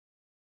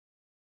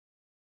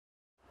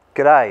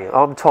G'day,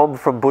 I'm Tom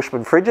from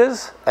Bushman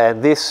Fridges,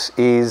 and this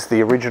is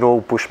the original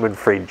Bushman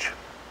Fridge.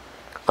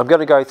 I'm going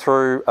to go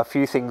through a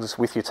few things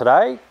with you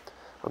today.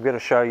 I'm going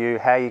to show you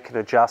how you can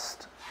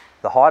adjust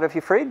the height of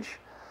your fridge,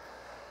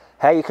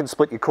 how you can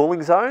split your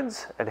cooling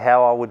zones, and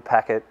how I would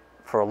pack it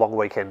for a long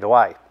weekend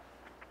away.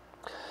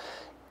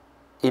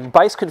 In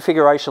base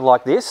configuration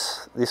like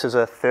this is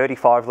a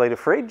 35 litre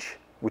fridge,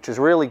 which is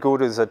really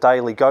good as a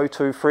daily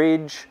go-to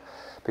fridge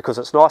because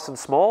it's nice and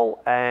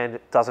small and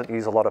it doesn't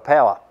use a lot of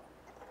power.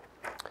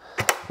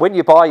 When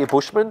you buy your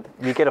Bushman,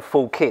 you get a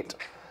full kit.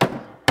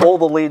 All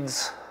the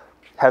lids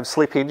have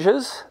slip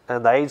hinges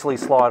and they easily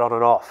slide on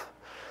and off.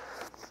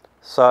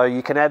 So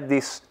you can add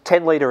this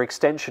 10 litre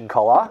extension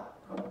collar,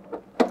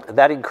 and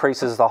that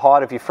increases the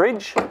height of your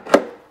fridge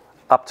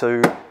up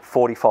to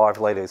 45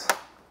 litres.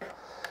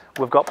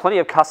 We've got plenty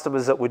of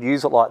customers that would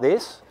use it like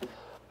this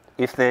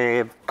if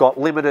they've got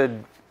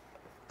limited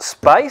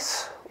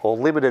space or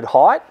limited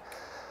height.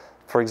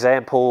 For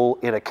example,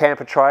 in a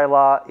camper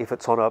trailer, if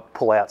it's on a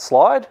pull-out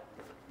slide.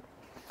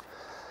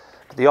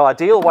 The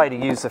ideal way to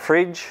use the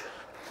fridge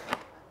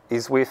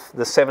is with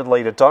the 7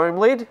 litre dome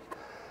lid,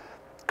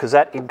 because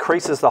that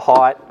increases the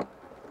height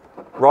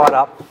right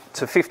up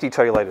to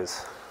 52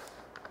 litres.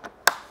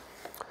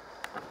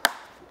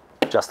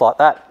 Just like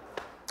that.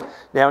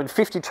 Now in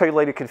 52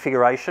 litre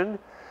configuration,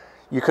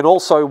 you can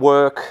also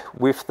work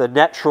with the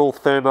natural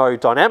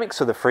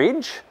thermodynamics of the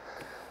fridge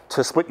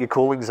to split your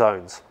cooling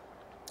zones.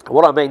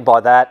 What I mean by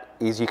that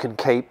is you can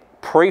keep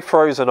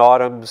pre-frozen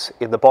items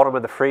in the bottom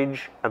of the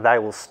fridge and they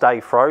will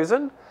stay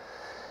frozen.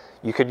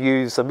 You can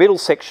use the middle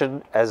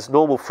section as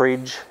normal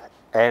fridge,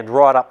 and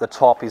right up the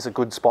top is a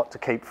good spot to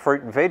keep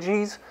fruit and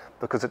veggies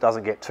because it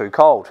doesn't get too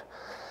cold.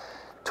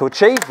 To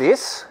achieve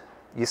this,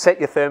 you set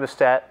your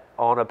thermostat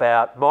on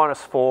about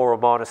 -4 or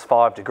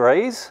 -5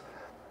 degrees,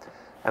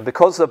 and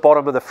because the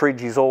bottom of the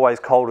fridge is always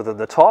colder than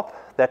the top,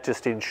 that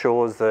just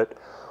ensures that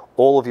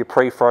all of your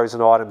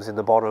pre-frozen items in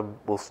the bottom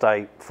will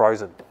stay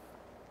frozen.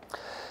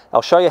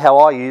 I'll show you how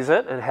I use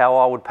it and how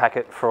I would pack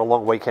it for a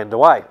long weekend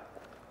away.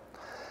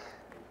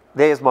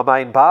 There's my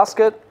main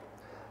basket.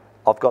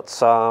 I've got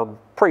some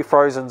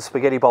pre-frozen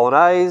spaghetti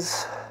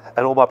bolognese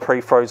and all my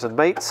pre-frozen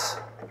meats,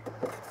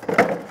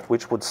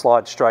 which would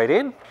slide straight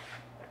in.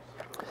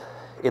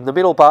 In the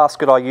middle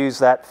basket, I use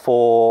that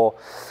for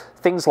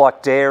things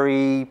like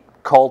dairy,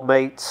 cold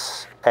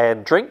meats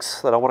and drinks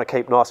that I want to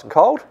keep nice and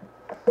cold.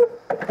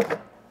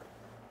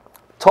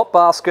 Top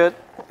basket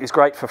is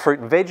great for fruit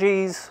and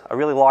veggies. I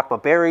really like my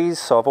berries,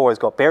 so I've always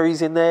got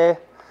berries in there.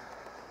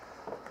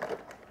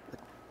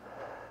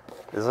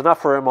 There's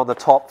enough room on the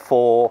top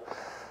for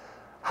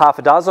half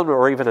a dozen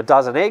or even a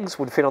dozen eggs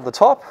would fit on the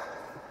top.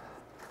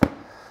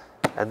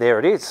 And there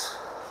it is,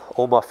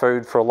 all my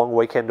food for a long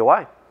weekend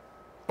away.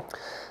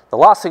 The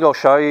last thing I'll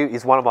show you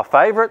is one of my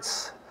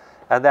favourites,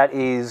 and that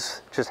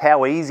is just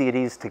how easy it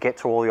is to get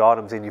to all the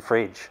items in your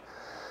fridge.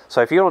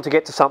 So if you want to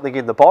get to something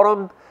in the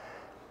bottom,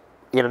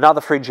 in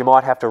another fridge you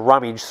might have to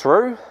rummage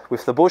through.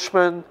 With the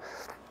Bushman,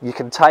 you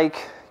can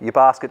take your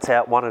baskets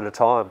out one at a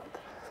time.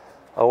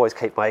 I always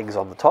keep my eggs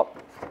on the top.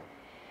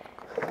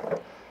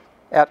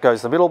 Out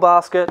goes the middle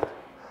basket.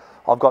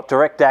 I've got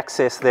direct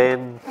access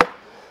then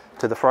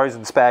to the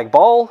frozen spag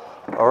bowl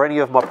or any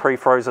of my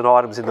pre-frozen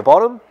items in the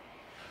bottom.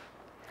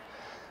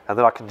 And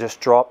then I can just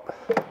drop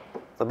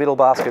the middle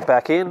basket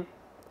back in,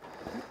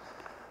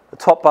 the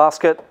top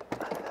basket,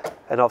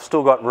 and I've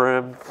still got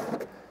room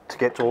to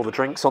get to all the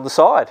drinks on the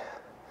side.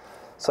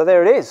 So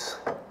there it is,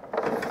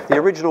 the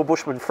original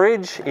Bushman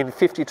fridge in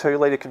 52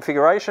 litre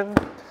configuration,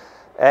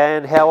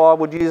 and how I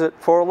would use it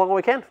for a long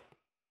weekend.